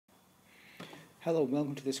Hello,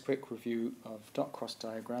 welcome to this quick review of dot cross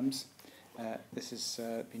diagrams. This has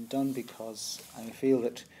been done because I feel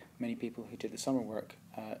that many people who did the summer work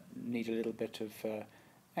need a little bit of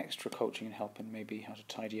extra coaching and help in maybe how to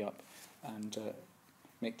tidy up and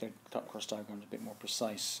make their dot cross diagrams a bit more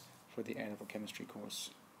precise for the A-level chemistry course.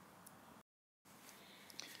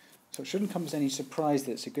 So it shouldn't come as any surprise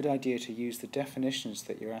that it's a good idea to use the definitions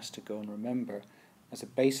that you're asked to go and remember as a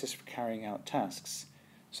basis for carrying out tasks.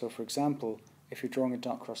 So for example, if you're drawing a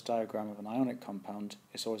dot cross diagram of an ionic compound,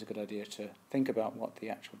 it's always a good idea to think about what the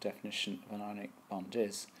actual definition of an ionic bond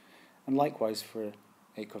is. And likewise for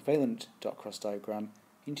a covalent dot cross diagram,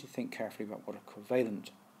 you need to think carefully about what a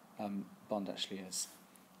covalent bond actually is.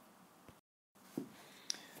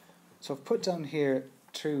 So I've put down here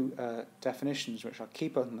two definitions which I'll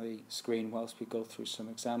keep on the screen whilst we go through some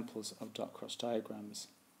examples of dot cross diagrams.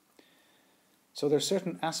 So there are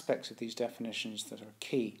certain aspects of these definitions that are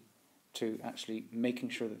key to actually making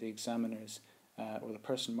sure that the examiners or the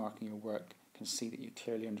person marking your work can see that you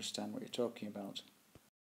clearly understand what you're talking about.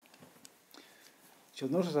 So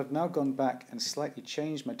you'll notice I've now gone back and slightly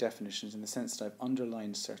changed my definitions in the sense that I've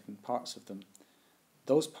underlined certain parts of them.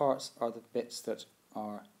 Those parts are the bits that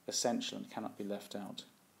are essential and cannot be left out.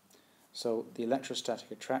 So the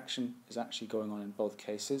electrostatic attraction is actually going on in both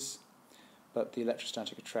cases, but the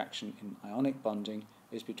electrostatic attraction in ionic bonding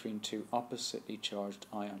is between two oppositely charged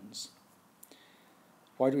ions.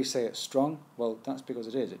 Why do we say it's strong? Well, that's because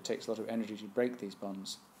it is. It takes a lot of energy to break these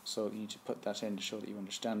bonds, so you need to put that in to show that you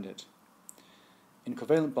understand it. In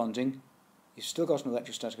covalent bonding, you've still got an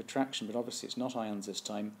electrostatic attraction, but obviously it's not ions this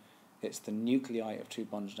time. It's the nuclei of two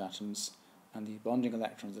bonded atoms and the bonding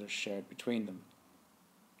electrons that are shared between them.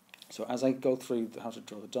 So as I go through how to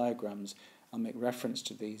draw the diagrams, I'll make reference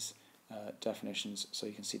to these definitions so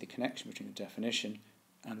you can see the connection between the definition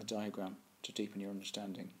and the diagram to deepen your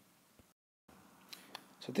understanding.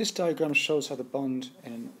 So this diagram shows how the bond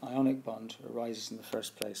in an ionic bond arises in the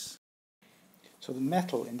first place. So the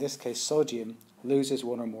metal, in this case sodium, loses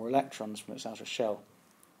one or more electrons from its outer shell,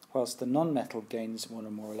 whilst the non-metal gains one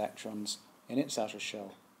or more electrons in its outer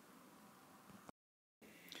shell.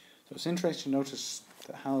 So it's interesting to notice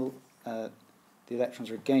that how the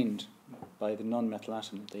electrons are gained by the non-metal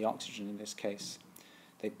atom, the oxygen in this case.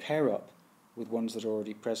 They pair up with ones that are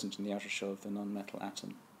already present in the outer shell of the non-metal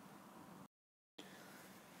atom.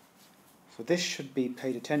 So this should be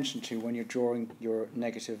paid attention to when you're drawing your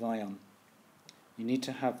negative ion. You need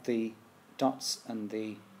to have the dots and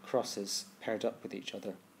the crosses paired up with each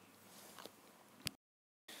other.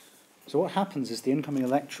 So what happens is the incoming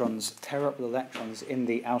electrons pair up with electrons in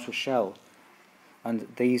the outer shell, and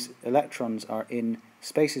these electrons are in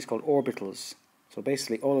spaces called orbitals. So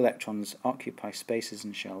basically all electrons occupy spaces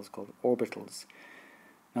in shells called orbitals.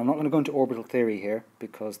 Now I'm not going to go into orbital theory here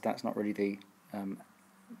because that's not really the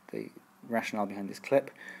rationale behind this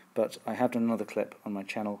clip, but I have done another clip on my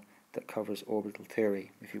channel that covers orbital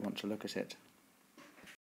theory if you want to look at it.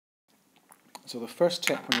 So the first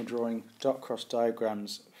tip when you're drawing dot cross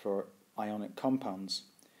diagrams for ionic compounds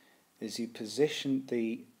is you position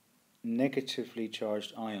the negatively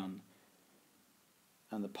charged ion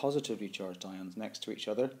and the positively charged ions next to each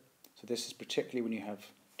other. So this is particularly when you have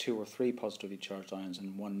two or three positively charged ions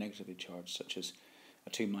and one negatively charged, such as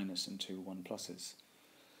a 2- and two 1+.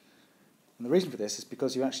 And the reason for this is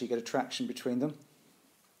because you actually get attraction between them.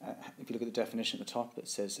 If you look at the definition at the top, it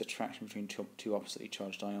says attraction between two oppositely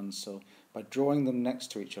charged ions. So by drawing them next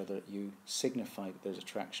to each other, you signify that there's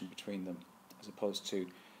attraction between them, as opposed to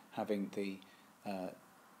having the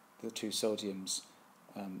two sodiums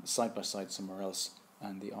side by side somewhere else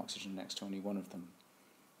and the oxygen next to only one of them.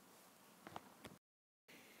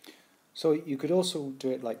 So you could also do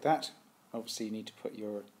it like that. Obviously you need to put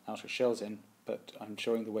your outer shells in, but I'm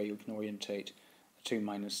showing the way you can orientate a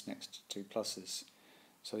 2- next to 2+.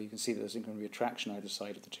 So you can see that there's going to be attraction either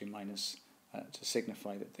side of the 2- to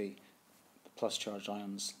signify that the plus charged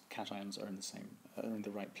ions, cations, are in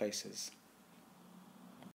the right places.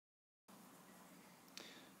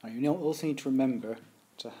 Now you also need to remember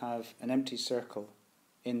to have an empty circle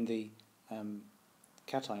in the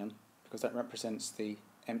cation, because that represents the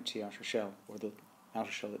empty outer shell, or the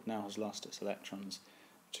outer shell that now has lost its electrons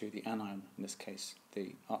to the anion, in this case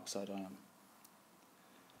the oxide ion.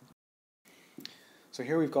 So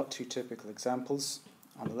here we've got two typical examples.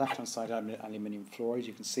 On the left hand side, aluminium fluoride,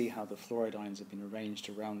 you can see how the fluoride ions have been arranged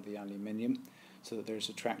around the aluminium so that there's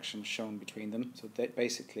attraction shown between them. So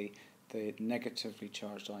basically the negatively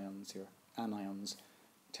charged ions, or anions,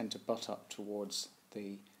 tend to butt up towards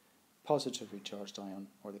the positively charged ion,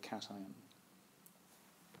 or the cation.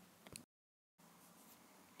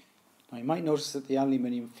 Now you might notice that the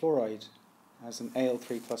aluminium fluoride has an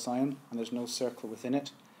Al3 plus ion and there's no circle within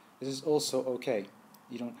it, this is also okay.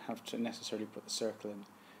 You don't have to necessarily put the circle in.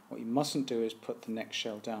 What you mustn't do is put the next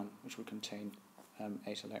shell down, which will contain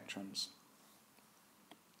 8 electrons.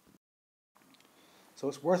 So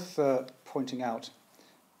it's worth pointing out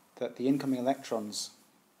that the incoming electrons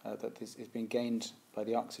that is being gained by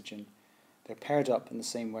the oxygen, they're paired up in the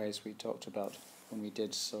same way as we talked about when we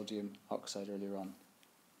did sodium oxide earlier on.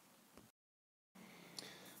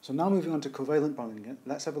 So now moving on to covalent bonding,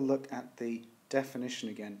 let's have a look at the definition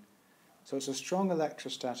again. So it's a strong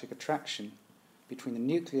electrostatic attraction between the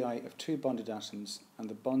nuclei of two bonded atoms and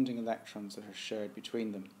the bonding electrons that are shared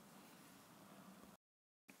between them.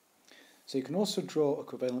 So you can also draw a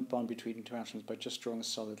covalent bond between two atoms by just drawing a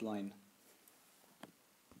solid line.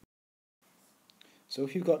 So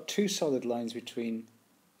if you've got two solid lines between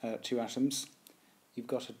two atoms, you've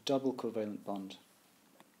got a double covalent bond.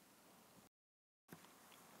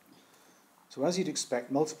 So as you'd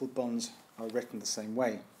expect, multiple bonds are written the same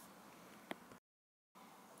way.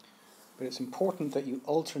 But it's important that you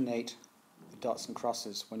alternate the dots and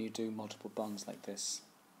crosses when you do multiple bonds like this.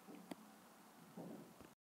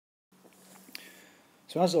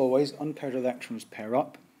 So as always, unpaired electrons pair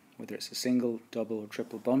up, whether it's a single, double or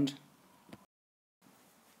triple bond.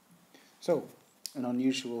 So, an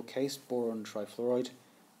unusual case, boron trifluoride.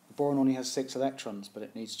 The boron only has 6 electrons, but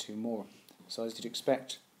it needs 2 more. So as you'd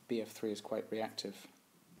expect, BF3 is quite reactive.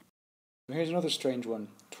 So here's another strange one,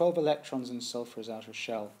 12 electrons in sulfur's outer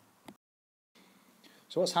shell.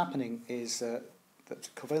 So what's happening is that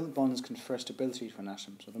covalent bonds confer stability to an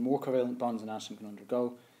atom. So the more covalent bonds an atom can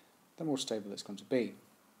undergo, the more stable it's going to be.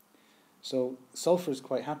 So sulfur is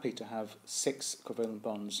quite happy to have 6 covalent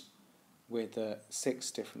bonds with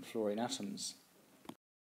 6 different fluorine atoms.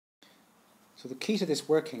 So the key to this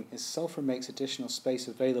working is sulfur makes additional space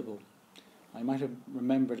available. I might have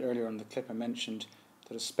remembered earlier on the clip I mentioned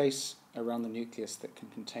that a space around the nucleus that can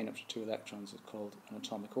contain up to 2 electrons is called an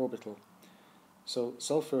atomic orbital. So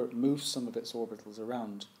sulfur moves some of its orbitals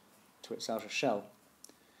around to its outer shell.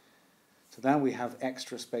 So now we have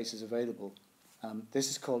extra spaces available. This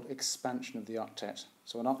is called expansion of the octet.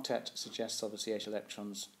 So an octet suggests obviously 8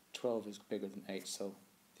 electrons, 12 is bigger than 8, so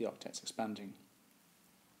the octet's expanding.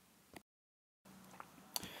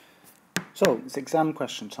 So it's exam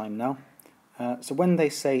question time now. So when they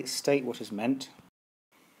say state what is meant,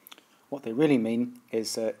 what they really mean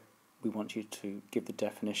is that we want you to give the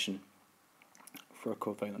definition for a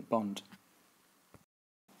covalent bond.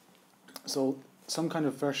 So some kind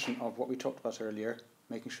of version of what we talked about earlier,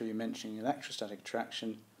 making sure you're mentioning electrostatic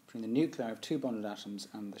attraction between the nuclei of 2 bonded atoms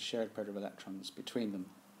and the shared pair of electrons between them.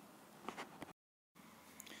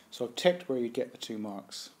 So I've ticked where you get the 2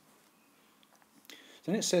 marks.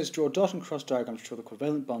 Then it says draw dot and cross diagrams to show the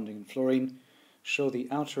covalent bonding in fluorine, show the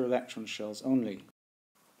outer electron shells only.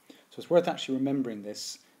 So it's worth actually remembering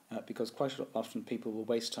this because quite often people will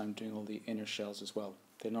waste time doing all the inner shells as well.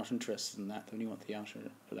 They're not interested in that, they only want the outer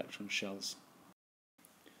electron shells.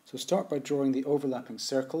 So start by drawing the overlapping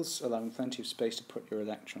circles, allowing plenty of space to put your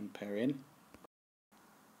electron pair in.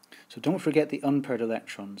 So don't forget the unpaired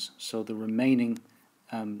electrons, so the remaining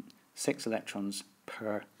 6 electrons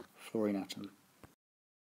per fluorine atom.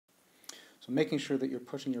 So making sure that you're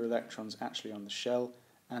putting your electrons actually on the shell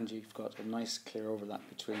and you've got a nice clear overlap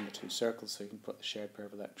between the 2 circles so you can put the shared pair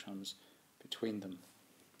of electrons between them.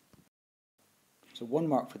 So 1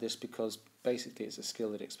 mark for this because basically it's a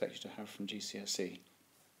skill that expects you to have from GCSE.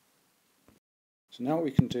 So now what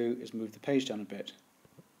we can do is move the page down a bit.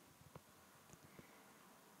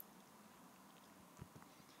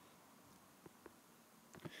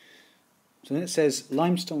 So then it says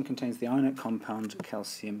limestone contains the ionic compound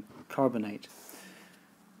calcium carbonate.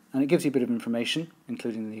 And it gives you a bit of information,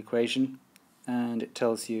 including the equation, and it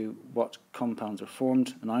tells you what compounds are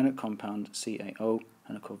formed, an ionic compound CaO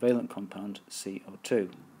and a covalent compound CO2.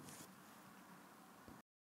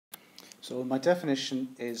 So my definition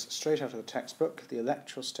is straight out of the textbook, the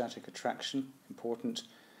electrostatic attraction, important,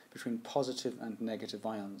 between positive and negative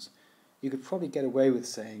ions. You could probably get away with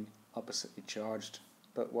saying oppositely charged,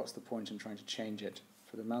 but what's the point in trying to change it?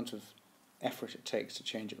 For the amount of effort it takes to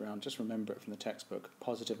change it around, just remember it from the textbook,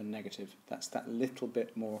 positive and negative. That's that little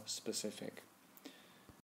bit more specific.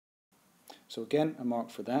 So again, a mark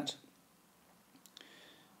for that.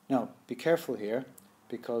 Now, be careful here,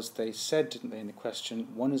 because they said, didn't they, in the question,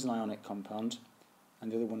 one is an ionic compound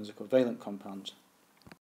and the other one is a covalent compound.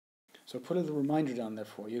 So I'll put a little reminder down there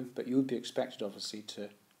for you, but you would be expected obviously to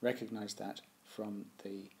recognise that from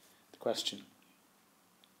the question.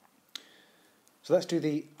 So let's do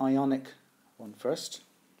the ionic one first.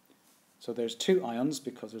 So there's 2 ions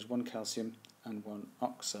because there's 1 calcium and 1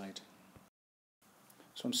 oxide.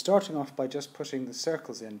 So I'm starting off by just putting the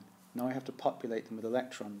circles in. Now I have to populate them with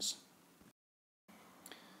electrons.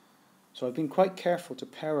 So I've been quite careful to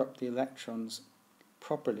pair up the electrons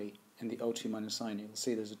properly in the O2- ion. You'll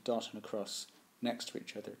see there's a dot and a cross next to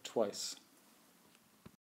each other twice.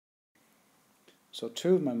 So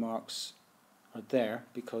two of my marks are there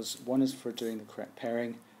because one is for doing the correct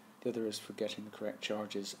pairing, the other is for getting the correct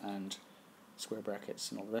charges and square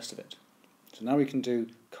brackets and all the rest of it. So now we can do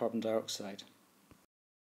carbon dioxide.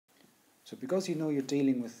 So because you know you're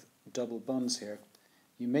dealing with double bonds here,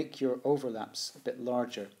 you make your overlaps a bit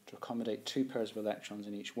larger to accommodate two pairs of electrons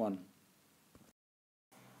in each one.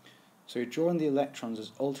 So you're drawing the electrons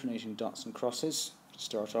as alternating dots and crosses to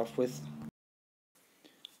start off with.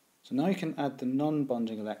 So now you can add the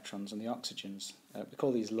non-bonding electrons and the oxygens. We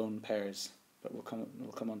call these lone pairs, but we'll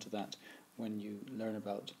come on to that when you learn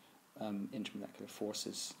about intermolecular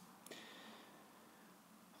forces.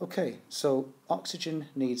 Okay, so oxygen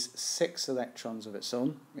needs 6 electrons of its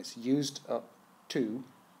own. It's used up 2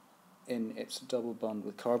 in its double bond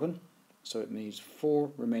with carbon, so it needs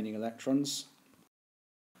 4 remaining electrons.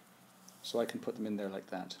 So I can put them in there like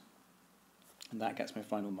that, and that gets my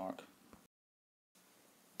final mark.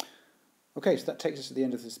 Okay, so that takes us to the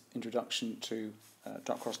end of this introduction to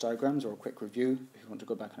dot cross diagrams, or a quick review if you want to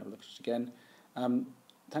go back and have a look at it again.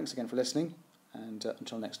 Thanks again for listening, and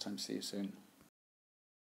until next time, see you soon.